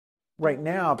Right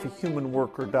now, if a human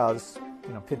worker does,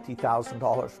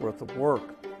 $50,000 worth of work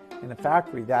in a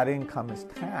factory, that income is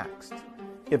taxed.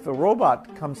 If a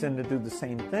robot comes in to do the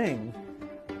same thing,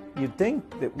 you'd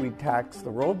think that we'd tax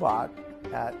the robot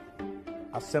at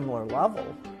a similar level.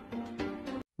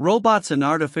 Robots and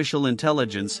artificial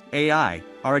intelligence, AI,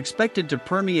 are expected to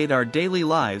permeate our daily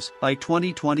lives by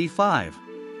 2025.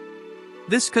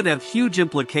 This could have huge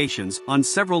implications on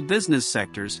several business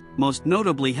sectors, most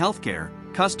notably healthcare,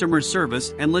 customer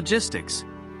service, and logistics.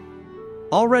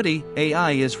 Already,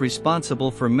 AI is responsible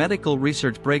for medical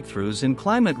research breakthroughs in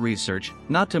climate research,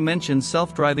 not to mention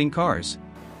self-driving cars.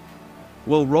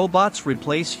 Will robots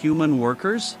replace human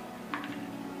workers?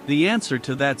 The answer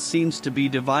to that seems to be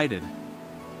divided.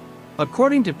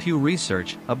 According to Pew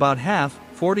Research, about half,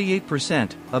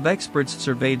 48%, of experts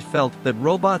surveyed felt that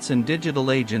robots and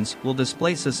digital agents will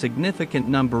displace a significant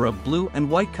number of blue- and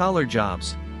white-collar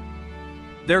jobs.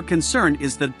 Their concern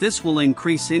is that this will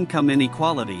increase income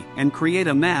inequality and create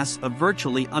a mass of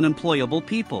virtually unemployable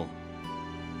people.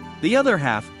 The other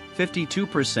half,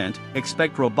 52%,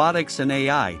 expect robotics and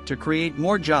AI to create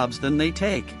more jobs than they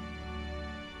take.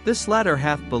 This latter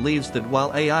half believes that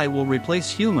while AI will replace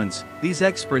humans, these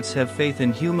experts have faith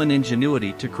in human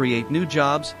ingenuity to create new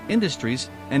jobs,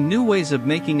 industries, and new ways of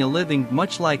making a living,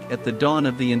 much like at the dawn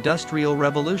of the Industrial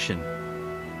Revolution.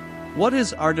 What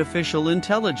is artificial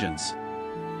intelligence?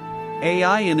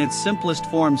 AI in its simplest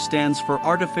form stands for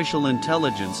artificial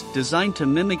intelligence designed to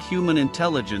mimic human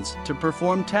intelligence to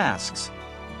perform tasks.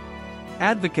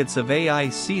 Advocates of AI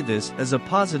see this as a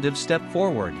positive step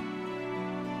forward.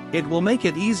 It will make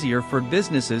it easier for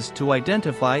businesses to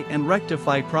identify and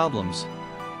rectify problems.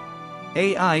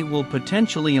 AI will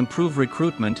potentially improve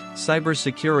recruitment,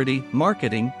 cybersecurity,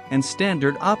 marketing, and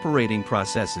standard operating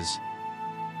processes.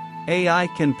 AI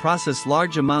can process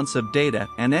large amounts of data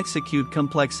and execute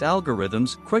complex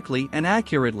algorithms quickly and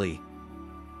accurately.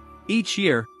 Each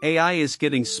year, AI is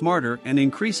getting smarter and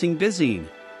increasing busy.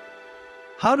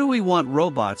 How do we want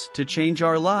robots to change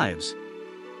our lives?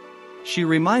 She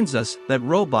reminds us that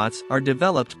robots are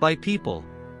developed by people.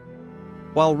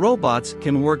 While robots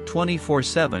can work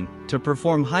 24/7 to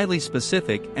perform highly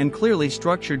specific and clearly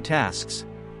structured tasks.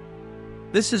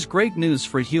 This is great news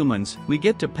for humans. We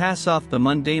get to pass off the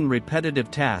mundane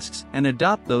repetitive tasks and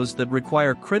adopt those that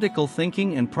require critical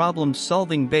thinking and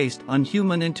problem-solving based on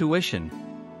human intuition.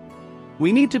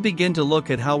 We need to begin to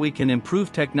look at how we can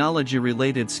improve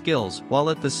technology-related skills while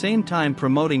at the same time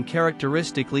promoting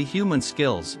characteristically human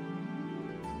skills.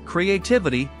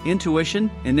 Creativity, intuition,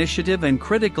 initiative, and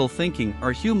critical thinking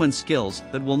are human skills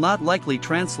that will not likely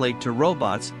translate to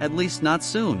robots, at least not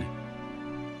soon.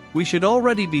 We should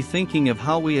already be thinking of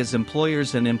how we as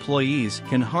employers and employees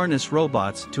can harness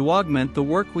robots to augment the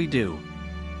work we do.